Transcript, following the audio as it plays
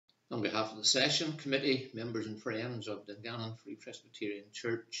On behalf of the Session Committee, members and friends of Dungannon Free Presbyterian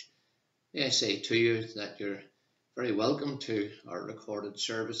Church, may I say to you that you're very welcome to our recorded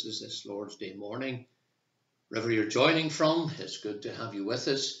services this Lord's Day morning. Wherever you're joining from, it's good to have you with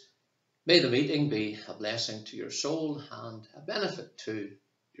us. May the meeting be a blessing to your soul and a benefit to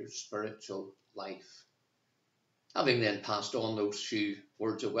your spiritual life. Having then passed on those few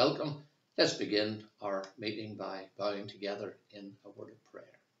words of welcome, let's begin our meeting by bowing together in a word of prayer.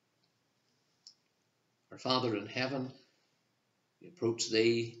 Our Father in heaven, we approach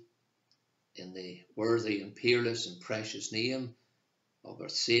Thee in the worthy and peerless and precious name of our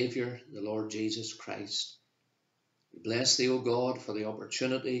Saviour, the Lord Jesus Christ. We bless Thee, O God, for the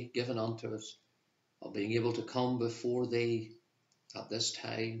opportunity given unto us of being able to come before Thee at this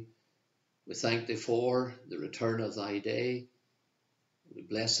time. We thank Thee for the return of Thy day. We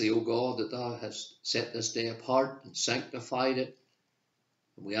bless Thee, O God, that Thou hast set this day apart and sanctified it.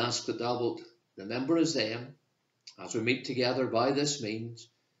 And we ask that Thou wilt remember us then, as we meet together by this means,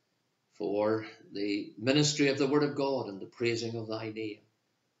 for the ministry of the Word of God and the praising of Thy name.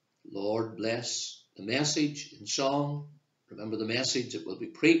 Lord, bless the message in song. Remember the message that will be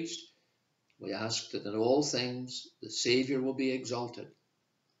preached. We ask that in all things the Saviour will be exalted.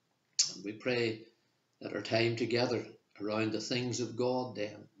 And we pray that our time together around the things of God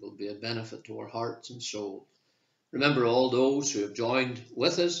then will be a benefit to our hearts and souls. Remember all those who have joined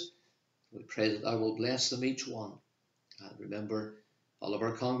with us. We pray that Thou will bless them each one. And remember all of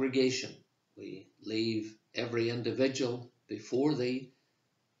our congregation. We leave every individual before Thee.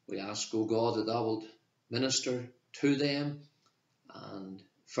 We ask, O God, that Thou wilt minister to them and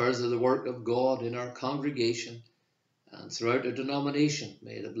further the work of God in our congregation and throughout our denomination.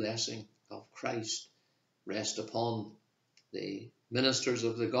 May the blessing of Christ rest upon the ministers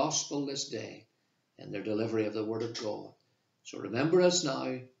of the gospel this day in their delivery of the Word of God. So remember us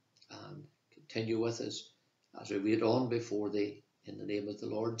now and continue with us as we wait on before Thee, in the name of the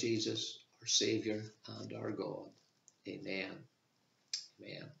Lord Jesus, our Saviour and our God. Amen.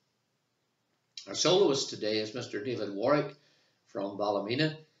 Amen. Our soloist today is Mr. David Warwick from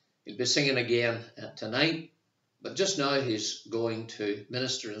Ballymena. He'll be singing again tonight, but just now he's going to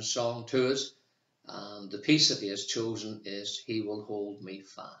minister in song to us, and the piece that he has chosen is He Will Hold Me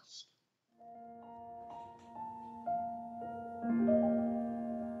Fast.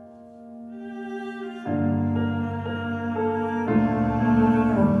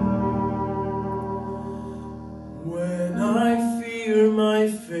 When I fear my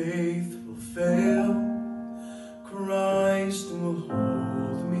faith will fail, Christ will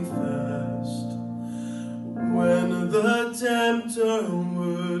hold me fast. When the tempter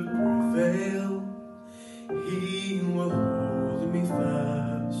would prevail, He will hold me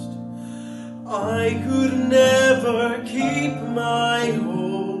fast. I could never keep my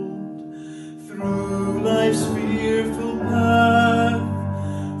hold through life's fearful path,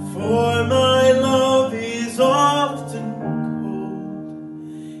 for my love is often cold.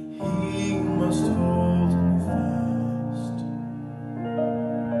 He must hold me fast.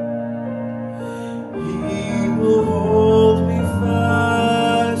 He will hold me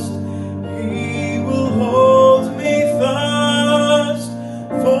fast. He will hold me fast,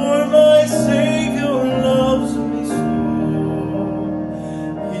 for my Savior loves me so.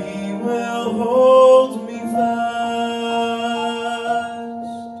 He will hold me fast.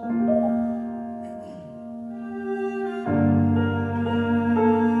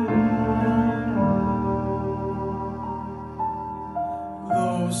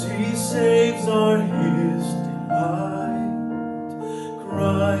 Those He saves are His delight.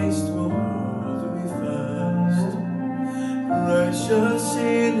 Christ will hold me fast. Precious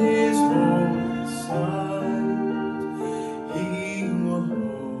in His holy sight, He will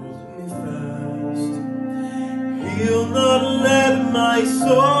hold me fast. He'll not let my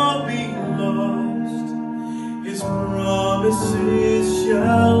soul be lost. His promises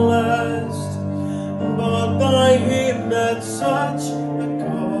shall last, but by Him at such a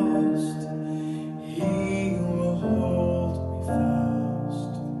cost, He will hold me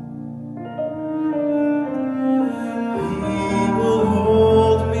fast. He will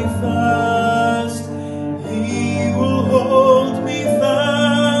hold me fast. He will hold me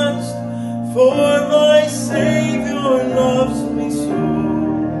fast, for my Savior loves me so.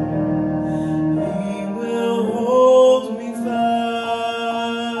 He will hold me fast.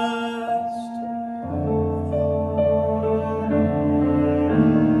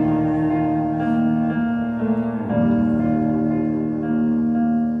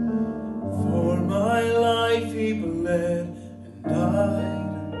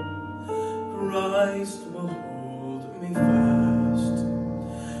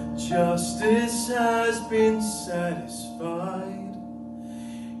 Justice has been satisfied.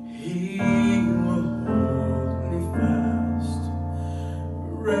 He will hold me fast,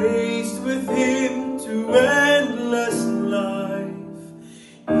 raised with him to endless life.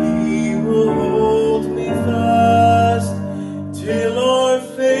 He will hold me fast till our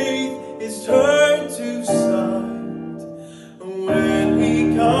faith is turned to sight, when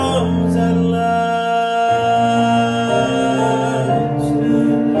he comes at last.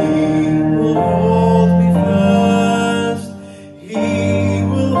 He will hold me fast. He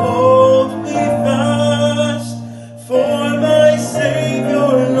will hold me fast, for my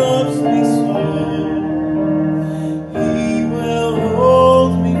Savior loves me so. He will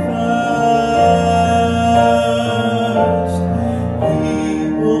hold me fast. He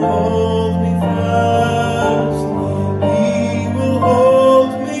will hold me fast. He will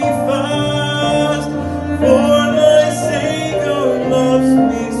hold me fast, for my Savior loves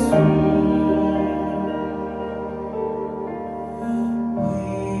me so.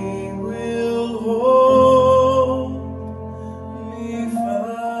 He will hold me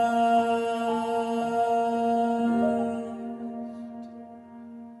fast.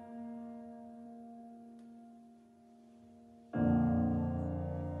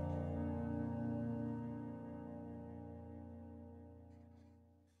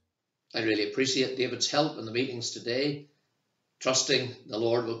 I really appreciate David's help in the meetings today, trusting the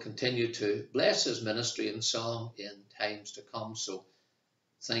Lord will continue to bless his ministry and song in times to come. So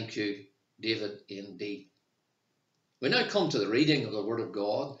thank you, David, indeed. We now come to the reading of the Word of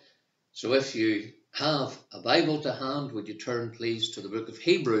God. So if you have a Bible to hand, would you turn please to the book of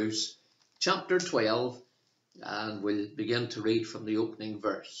Hebrews, chapter 12, and we'll begin to read from the opening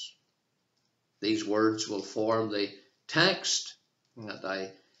verse. These words will form the text that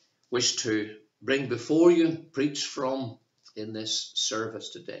I wish to bring before you and preach from in this service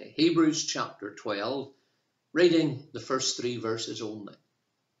today. Hebrews chapter 12, reading the first 3 verses only.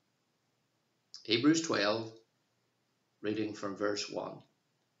 Hebrews 12, reading from verse 1.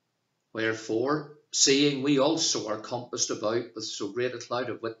 Wherefore, seeing we also are compassed about with so great a cloud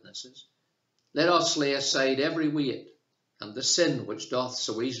of witnesses, let us lay aside every weight and the sin which doth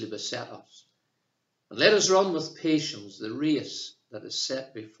so easily beset us, and let us run with patience the race that is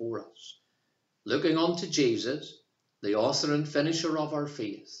set before us, looking unto Jesus, the author and finisher of our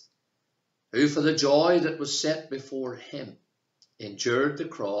faith, who for the joy that was set before him endured the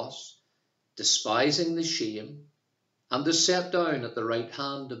cross, despising the shame, and is set down at the right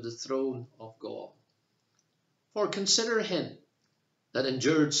hand of the throne of God. For consider him that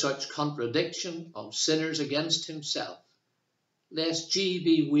endured such contradiction of sinners against himself, lest ye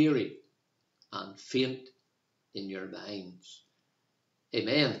be weary and faint in your minds.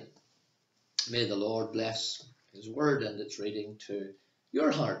 Amen. May the Lord bless his word and its reading to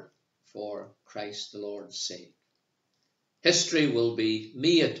your heart for Christ the Lord's sake. History will be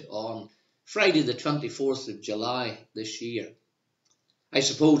made on Friday the 24th of July this year. I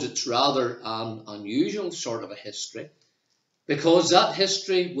suppose it's rather an unusual sort of a history, because that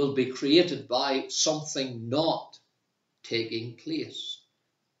history will be created by something not taking place.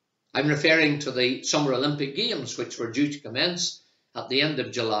 I'm referring to the Summer Olympic Games, which were due to commence at the end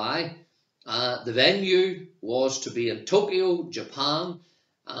of July. The venue was to be in Tokyo, Japan,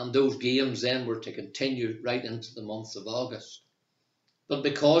 and those games then were to continue right into the month of August. But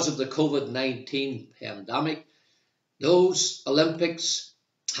because of the COVID-19 pandemic, those Olympics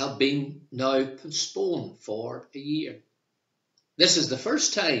have been now postponed for a year. This is the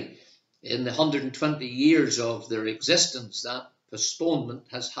first time in the 120 years of their existence that postponement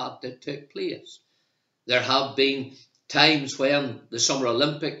has had to take place. There have been times when the Summer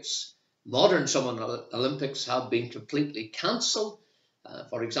Olympics, modern Summer Olympics, have been completely cancelled,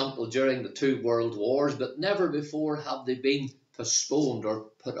 for example, during the 2 world wars, but never before have they been postponed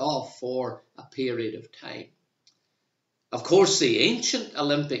or put off for a period of time. Of course, the ancient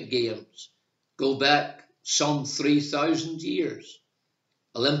Olympic Games go back some 3,000 years.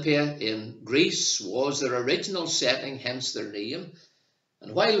 Olympia in Greece was their original setting, hence their name.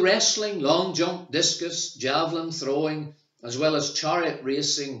 And while wrestling, long jump, discus, javelin throwing, as well as chariot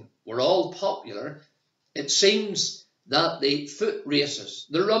racing were all popular, it seems that the foot races,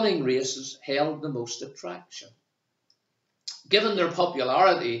 the running races, held the most attraction. Given their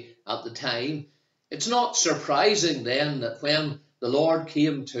popularity at the time, it's not surprising then that when the Lord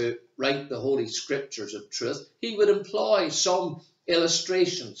came to write the Holy Scriptures of truth, he would employ some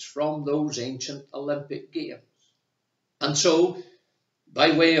illustrations from those ancient Olympic Games. And so,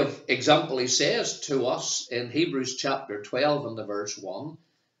 by way of example, he says to us in Hebrews chapter 12 and the verse 1,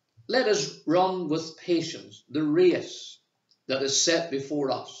 let us run with patience the race that is set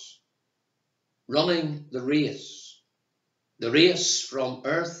before us, running the race from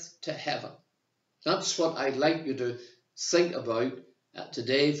earth to heaven. That's what I'd like you to think about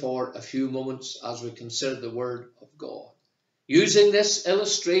today for a few moments as we consider the Word of God. Using this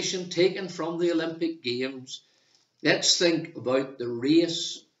illustration taken from the Olympic Games, let's think about the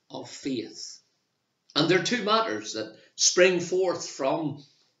race of faith. And there are two matters that spring forth from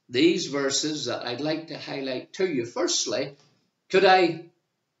these verses that I'd like to highlight to you. Firstly, could I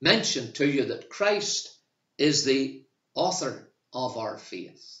mention to you that Christ is the author of our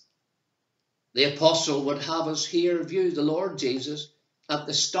faith? The apostle would have us here view the Lord Jesus at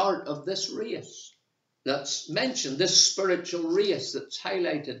the start of this race that's mentioned, this spiritual race that's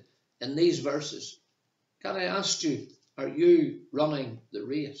highlighted in these verses. Can I ask you, are you running the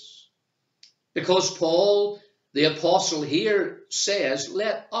race? Because Paul, the apostle here, says,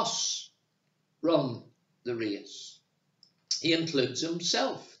 let us run the race. He includes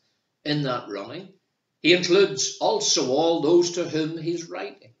himself in that running. He includes also all those to whom he's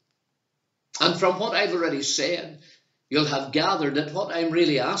writing. And from what I've already said, you'll have gathered that what I'm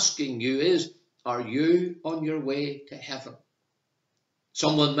really asking you is, are you on your way to heaven?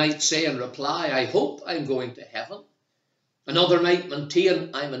 Someone might say in reply, I hope I'm going to heaven. Another might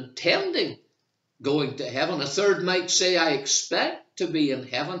maintain, I'm intending going to heaven. A third might say, I expect to be in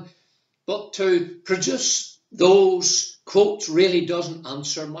heaven. But to produce those quotes really doesn't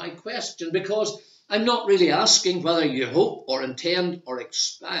answer my question, because I'm not really asking whether you hope or intend or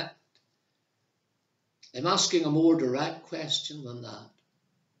expect. I'm asking a more direct question than that.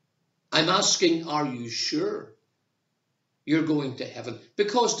 I'm asking, are you sure you're going to heaven?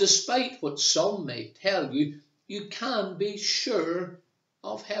 Because despite what some may tell you, you can be sure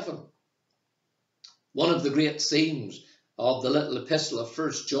of heaven. One of the great themes of the little epistle of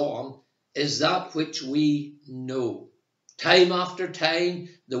 1 John is that which we know. Time after time,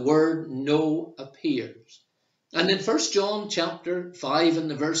 the word know appears. And in 1 John chapter 5 and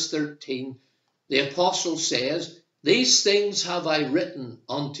the verse 13, the apostle says, these things have I written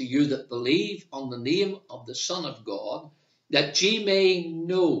unto you that believe on the name of the Son of God, that ye may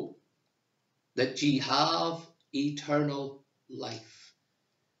know that ye have eternal life.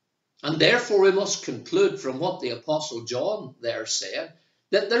 And therefore we must conclude from what the apostle John there said,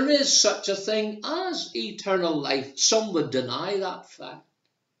 that there is such a thing as eternal life. Some would deny that fact.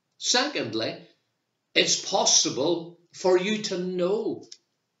 Secondly, it's possible for you to know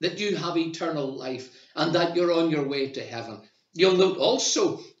that you have eternal life and that you're on your way to heaven. You'll note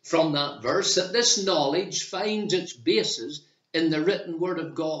also from that verse that this knowledge finds its basis in the written word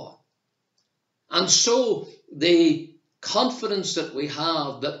of God. And so the confidence that we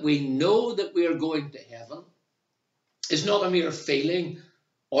have that we know that we are going to heaven is not a mere feeling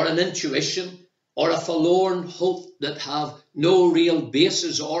or an intuition or a forlorn hope that have no real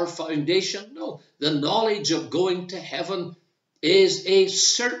basis or foundation. No, the knowledge of going to heaven is a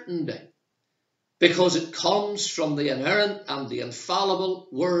certainty because it comes from the inerrant and the infallible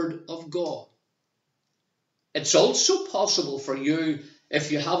Word of God. It's also possible for you,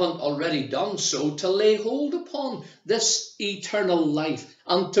 if you haven't already done so, to lay hold upon this eternal life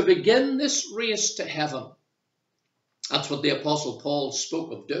and to begin this race to heaven. That's what the Apostle Paul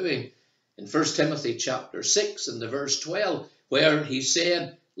spoke of doing in 1 Timothy chapter 6 and the verse 12, where he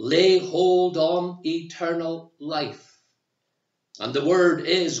said, lay hold on eternal life. And the word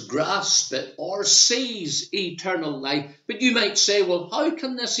is grasp it or seize eternal life. But you might say, well, how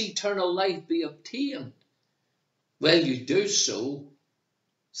can this eternal life be obtained? Well, you do so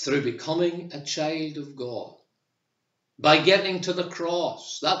through becoming a child of God. By getting to the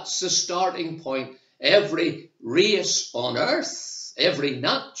cross. That's the starting point. Every race on earth, every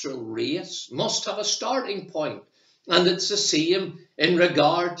natural race must have a starting point. And it's the same in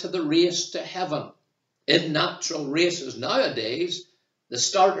regard to the race to heaven. In natural races nowadays, the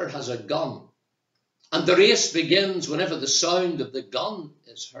starter has a gun. And the race begins whenever the sound of the gun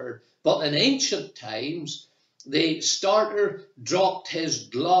is heard. But in ancient times, the starter dropped his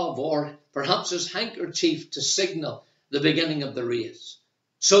glove or perhaps his handkerchief to signal the beginning of the race.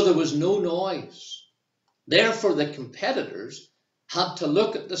 So there was no noise. Therefore, the competitors had to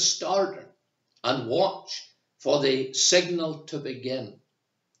look at the starter and watch for the signal to begin.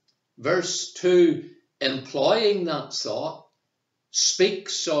 Verse 2, employing that thought,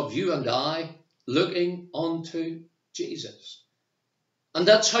 speaks of you and I looking unto Jesus. And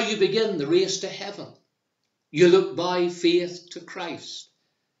that's how you begin the race to heaven. You look by faith to Christ,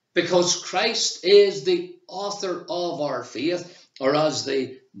 because Christ is the author of our faith, or as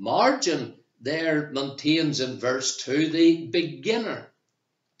the margin there maintains in verse 2, the beginner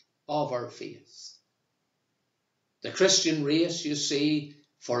of our faith. The Christian race, you see,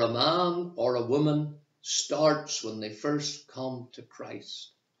 for a man or a woman starts when they first come to Christ.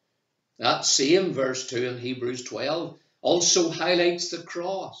 That same verse 2 in Hebrews 12 also highlights the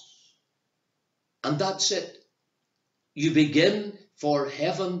cross. And that's it. You begin for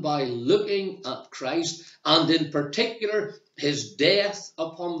heaven by looking at Christ, and in particular his death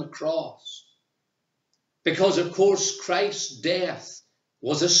upon the cross. Because of course Christ's death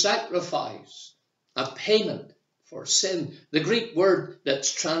was a sacrifice, a payment for sin. The Greek word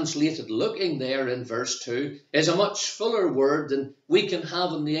that's translated looking there in verse 2 is a much fuller word than we can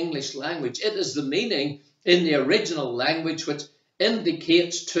have in the English language. It is the meaning in the original language which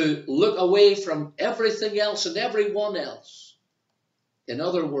indicates to look away from everything else and everyone else. In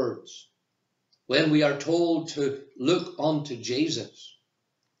other words, when we are told to look unto Jesus,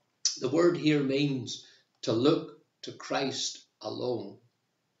 the word here means to look to Christ alone.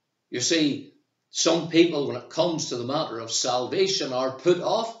 You see, some people, when it comes to the matter of salvation, are put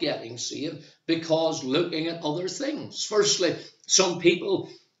off getting saved because looking at other things. Firstly, some people,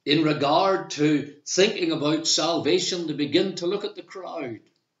 in regard to thinking about salvation, they begin to look at the crowd,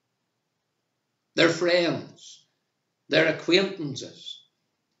 their friends, their acquaintances,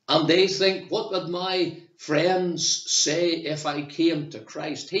 and they think, what would my friends say if I came to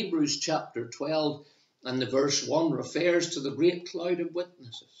Christ? Hebrews chapter 12 and the verse 1 refers to the great cloud of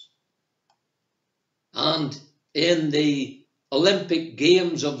witnesses. And in the Olympic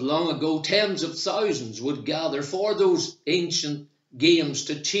Games of long ago, tens of thousands would gather for those ancient games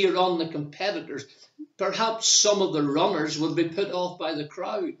to cheer on the competitors. Perhaps some of the runners would be put off by the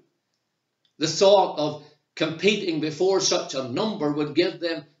crowd. The thought of competing before such a number would give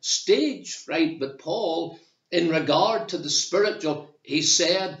them stage fright. But Paul, in regard to the spiritual, he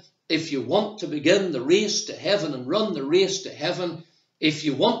said, if you want to begin the race to heaven and run the race to heaven, if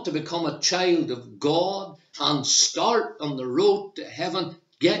you want to become a child of God and start on the road to heaven,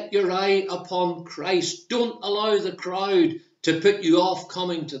 get your eye upon Christ. Don't allow the crowd to put you off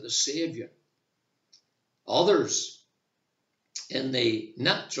coming to the Saviour. Others in the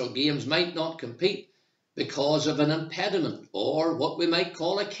natural games might not compete because of an impediment or what we might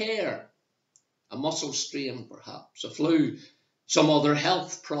call a care, a muscle strain perhaps, a flu, some other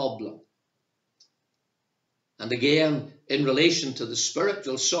health problem. And again, in relation to the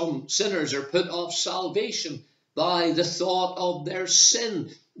spiritual, some sinners are put off salvation by the thought of their sin.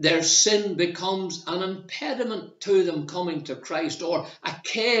 Their sin becomes an impediment to them coming to Christ, or a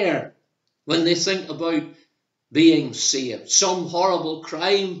care when they think about being saved. Some horrible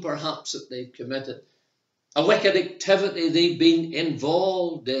crime perhaps that they've committed, a wicked activity they've been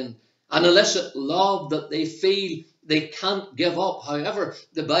involved in, an illicit love that they feel they can't give up. However,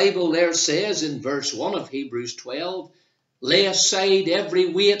 the Bible there says in verse 1 of Hebrews 12, lay aside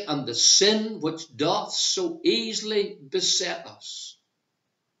every weight and the sin which doth so easily beset us.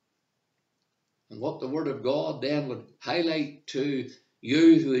 And what the Word of God then would highlight to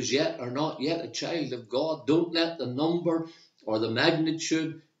you who as yet are not yet a child of God, don't let the number or the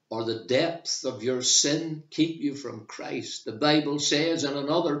magnitude or the depth of your sin keep you from Christ. The Bible says in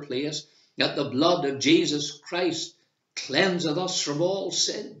another place that the blood of Jesus Christ cleanseth us from all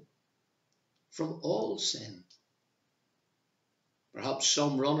sin. From all sin. Perhaps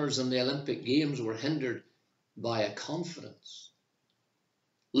some runners in the Olympic Games were hindered by a confidence,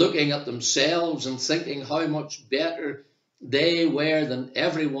 looking at themselves and thinking how much better they were than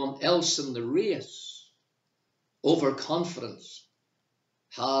everyone else in the race. Overconfidence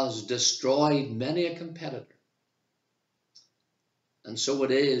has destroyed many a competitor. And so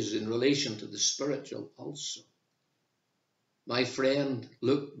it is in relation to the spiritual also. My friend,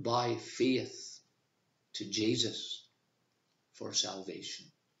 look by faith to Jesus for salvation.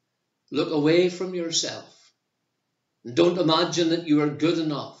 Look away from yourself. Don't imagine that you are good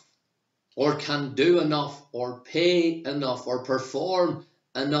enough or can do enough or pay enough or perform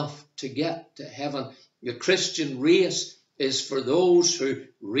enough to get to heaven. The Christian race is for those who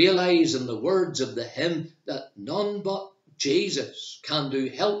realize in the words of the hymn that none but Jesus can do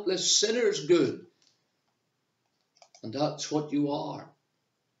helpless sinners good. And that's what you are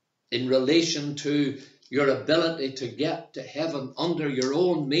in relation to your ability to get to heaven under your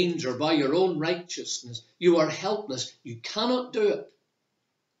own means or by your own righteousness. You are helpless. You cannot do it.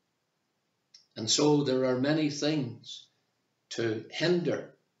 And so there are many things to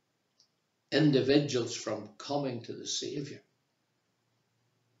hinder individuals from coming to the Saviour.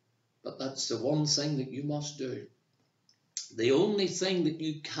 But that's the one thing that you must do. The only thing that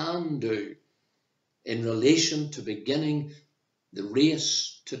you can do in relation to beginning the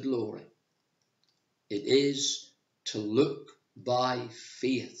race to glory. It is to look by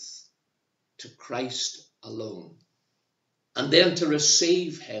faith to Christ alone. and then to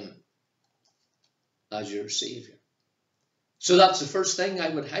receive him as your Saviour. So that's the first thing I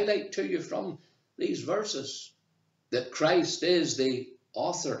would highlight to you from these verses, that Christ is the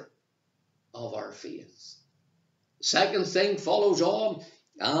author of our faith. The second thing follows on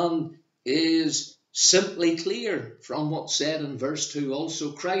and is simply clear from what's said in verse 2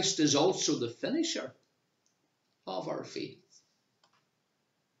 also. Christ is also the finisher of our faith.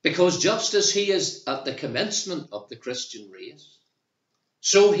 Because just as he is at the commencement of the Christian race,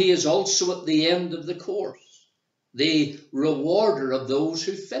 so he is also at the end of the course, the rewarder of those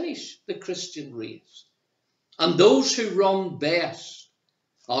who finish the Christian race. And those who run best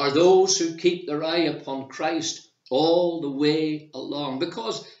are those who keep their eye upon Christ all the way along.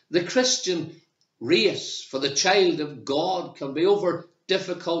 Because the Christian race for the child of God can be over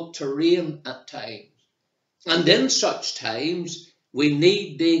difficult terrain at times. And in such times, we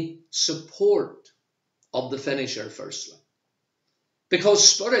need the support of the finisher firstly. Because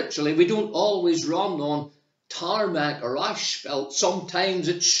spiritually, we don't always run on tarmac or asphalt. Sometimes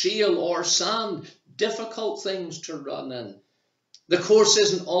it's shale or sand, difficult things to run in. The course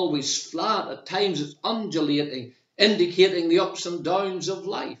isn't always flat. At times it's undulating, indicating the ups and downs of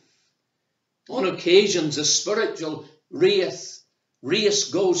life. On occasions, a spiritual race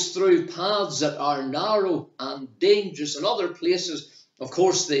goes through paths that are narrow and dangerous. In other places, of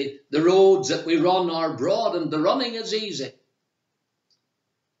course, the roads that we run are broad and the running is easy.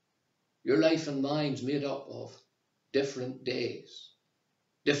 Your life and mine's made up of different days,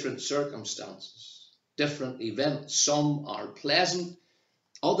 different circumstances, different events. Some are pleasant,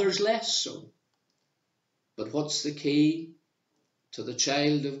 others less so. But what's the key to the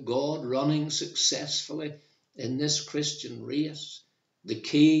child of God running successfully in this Christian race? The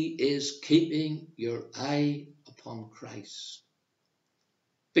key is keeping your eye upon Christ.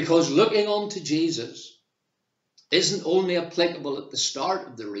 Because looking unto Jesus isn't only applicable at the start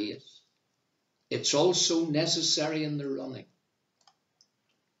of the race, it's also necessary in the running.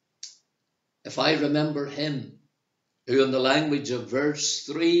 If I remember him who in the language of verse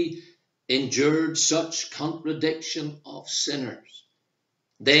 3 endured such contradiction of sinners,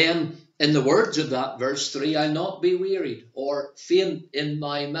 then in the words of that verse 3, I'll not be wearied or faint in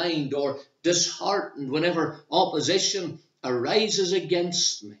my mind or disheartened whenever opposition arises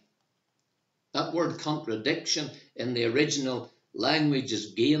against me. That word contradiction in the original language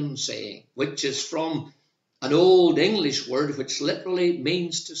is gainsaying, which is from an old English word which literally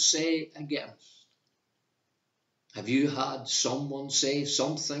means to say against. Have you had someone say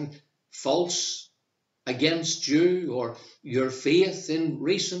something false against you or your faith in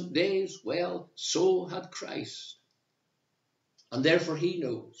recent days? Well, so had Christ. And therefore he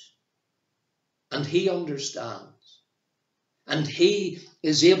knows. And he understands. And he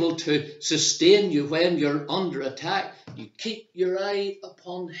is able to sustain you when you're under attack. You keep your eye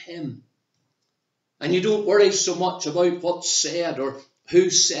upon him. And you don't worry so much about what's said or who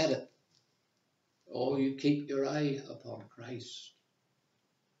said it. Oh, you keep your eye upon Christ.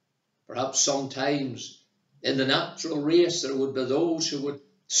 Perhaps sometimes in the natural race there would be those who would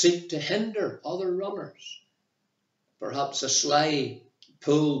seek to hinder other runners. Perhaps a sly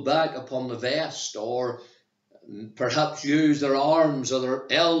pull back upon the vest, or perhaps use their arms or their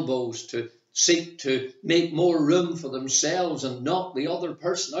elbows to seek to make more room for themselves and knock the other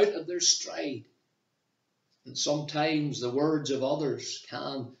person out of their stride. And sometimes the words of others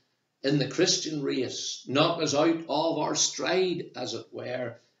can, in the Christian race, knock us out of our stride, as it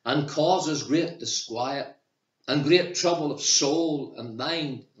were, and cause us great disquiet and great trouble of soul and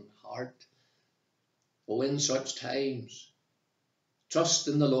mind and heart. Oh, in such times, trust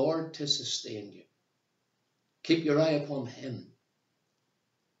in the Lord to sustain you. Keep your eye upon him.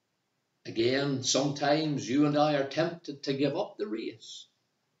 Again, sometimes you and I are tempted to give up the race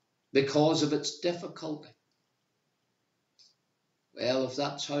because of its difficulty. Well, if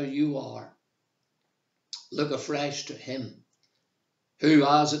that's how you are, look afresh to him who,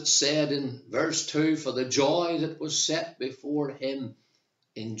 as it said in verse 2, for the joy that was set before him,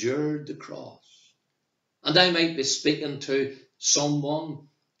 endured the cross. And I might be speaking to someone,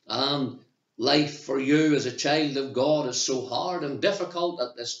 and life for you as a child of God is so hard and difficult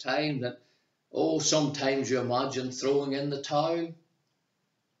at this time that, oh, sometimes you imagine throwing in the towel.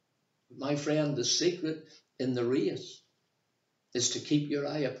 My friend, the secret in the race is to keep your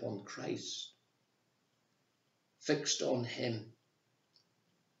eye upon Christ, fixed on him.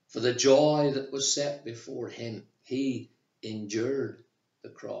 For the joy that was set before him, he endured the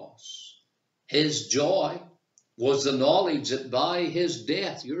cross. His joy was the knowledge that by his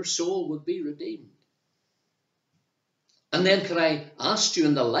death your soul would be redeemed. And then can I ask you,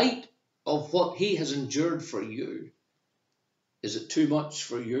 in the light of what he has endured for you, Is it too much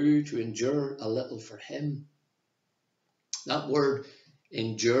for you to endure a little for him? That word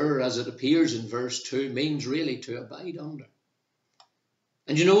endure, as it appears in verse 2, means really to abide under.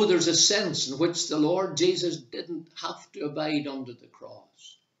 And you know, there's a sense in which the Lord Jesus didn't have to abide under the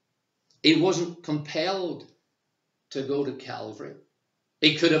cross. He wasn't compelled to go to Calvary.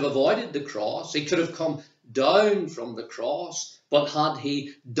 He could have avoided the cross. He could have come down from the cross. But had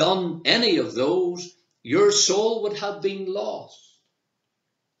he done any of those, your soul would have been lost.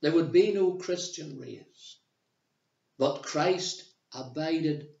 There would be no Christian race. But Christ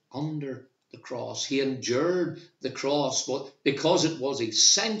abided under the cross. He endured the cross because it was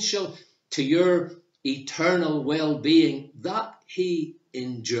essential to your eternal well-being that he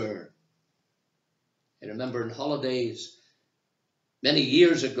endured. I remember in holidays many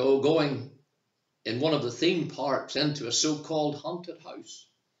years ago going in one of the theme parks into a so-called haunted house.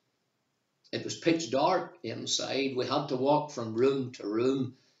 It was pitch dark inside. We had to walk from room to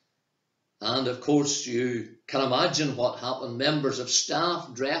room. And of course, you can imagine what happened. Members of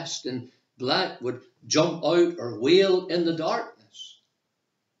staff dressed in black would jump out or wail in the darkness.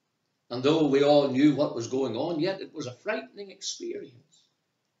 And though we all knew what was going on, yet it was a frightening experience.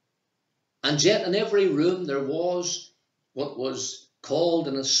 And yet in every room there was what was called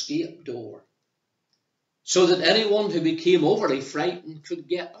an escape door, so that anyone who became overly frightened could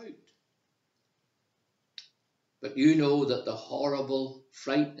get out. But you know that the horrible,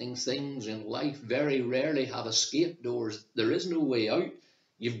 frightening things in life very rarely have escape doors. There is no way out.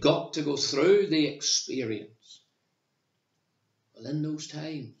 You've got to go through the experience. Well, in those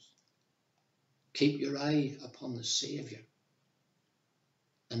times, keep your eye upon the Saviour,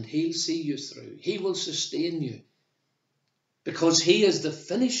 and he'll see you through. He will sustain you, because he is the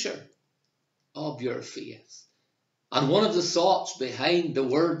finisher of your faith. And one of the thoughts behind the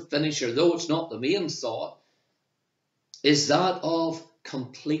word finisher, though it's not the main thought, is that of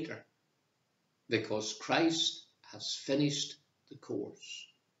completer, because Christ has finished the course.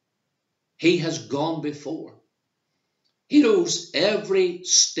 He has gone before. He knows every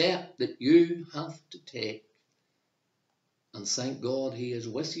step that you have to take. And thank God he is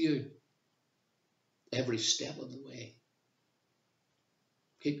with you every step of the way.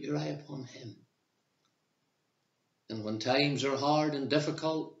 Keep your eye upon him. And when times are hard and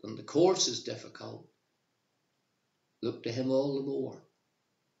difficult, and the course is difficult, look to him all the more,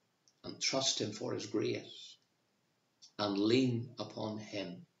 and trust him for his grace, and lean upon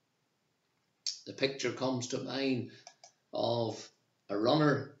him. The picture comes to mind of a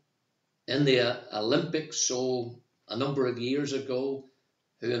runner in the Olympics, a number of years ago,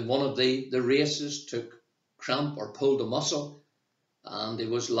 who in one of the races took cramp or pulled a muscle, and he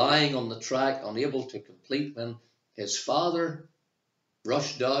was lying on the track unable to complete when his father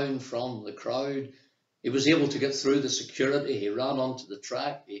rushed down from the crowd. He was able to get through the security. He ran onto the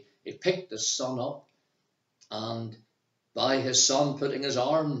track. He picked his son up, and by his son putting his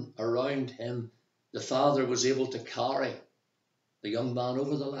arm around him, the father was able to carry the young man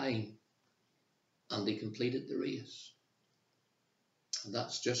over the line, and he completed the race. And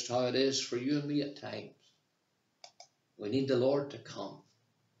that's just how it is for you and me at times. We need the Lord to come.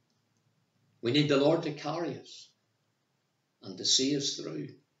 We need the Lord to carry us and to see us through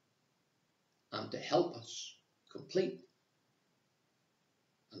and to help us complete.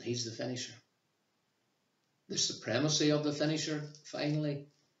 And he's the finisher. The supremacy of the finisher, finally,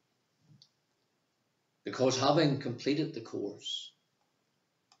 because having completed the course,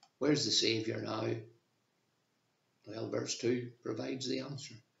 where's the Saviour now? Well, verse 2 provides the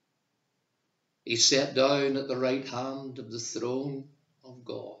answer. He's set down at the right hand of the throne of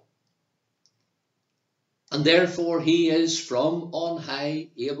God. And therefore he is from on high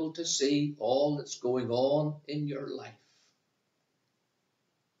able to see all that's going on in your life.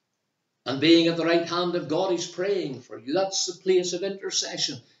 And being at the right hand of God, he's praying for you. That's the place of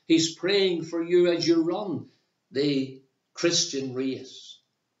intercession. He's praying for you as you run the Christian race.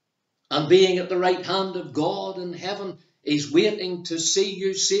 And being at the right hand of God in heaven, he's waiting to see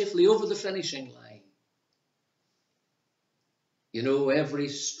you safely over the finishing line. You know, every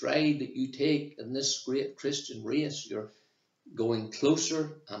stride that you take in this great Christian race, you're going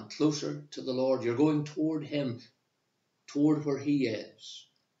closer and closer to the Lord. You're going toward him, toward where he is.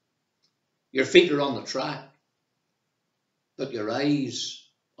 Your feet are on the track, but your eyes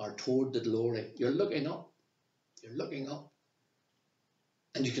are toward the glory. You're looking up. You're looking up.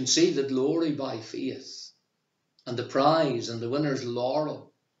 And you can see the glory by faith, and the prize and the winner's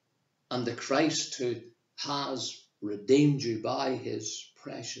laurel, and the Christ who has redeemed you by his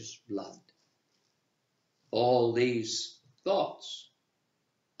precious blood. All these thoughts,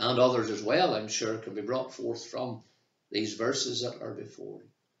 and others as well, I'm sure, can be brought forth from these verses that are before you.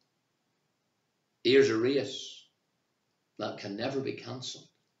 Here's a race that can never be cancelled.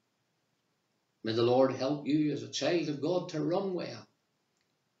 May the Lord help you as a child of God to run well,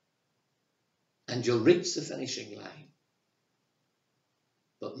 and you'll reach the finishing line.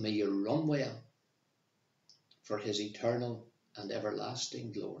 But may you run well for his eternal and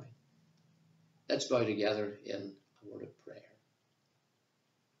everlasting glory. Let's bow together in a word of prayer.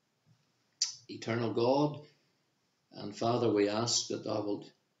 Eternal God and Father, we ask that thou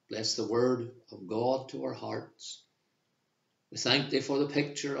wilt bless the word of God to our hearts. We thank thee for the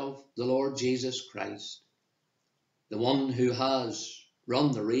picture of the Lord Jesus Christ, the one who has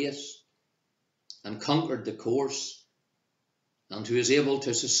run the race and conquered the course, and who is able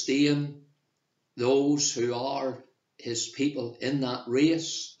to sustain those who are his people in that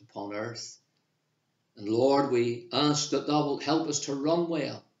race upon earth. And Lord, we ask that thou wilt help us to run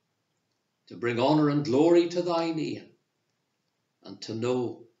well, to bring honour and glory to thy name, and to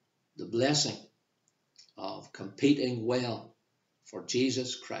know the blessing of competing well for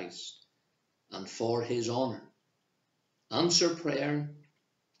Jesus Christ and for his honour. Answer prayer.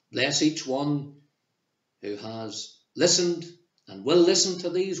 Bless each one who has listened and will listen to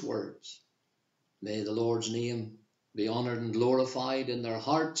these words. May the Lord's name be honoured and glorified in their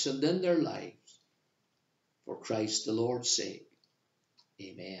hearts and in their lives. For Christ the Lord's sake.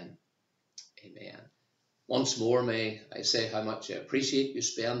 Amen. Amen. Once more, may I say how much I appreciate you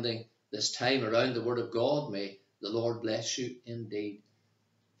spending this time around the Word of God. May the Lord bless you indeed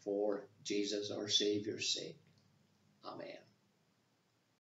for Jesus our Saviour's sake. Amen.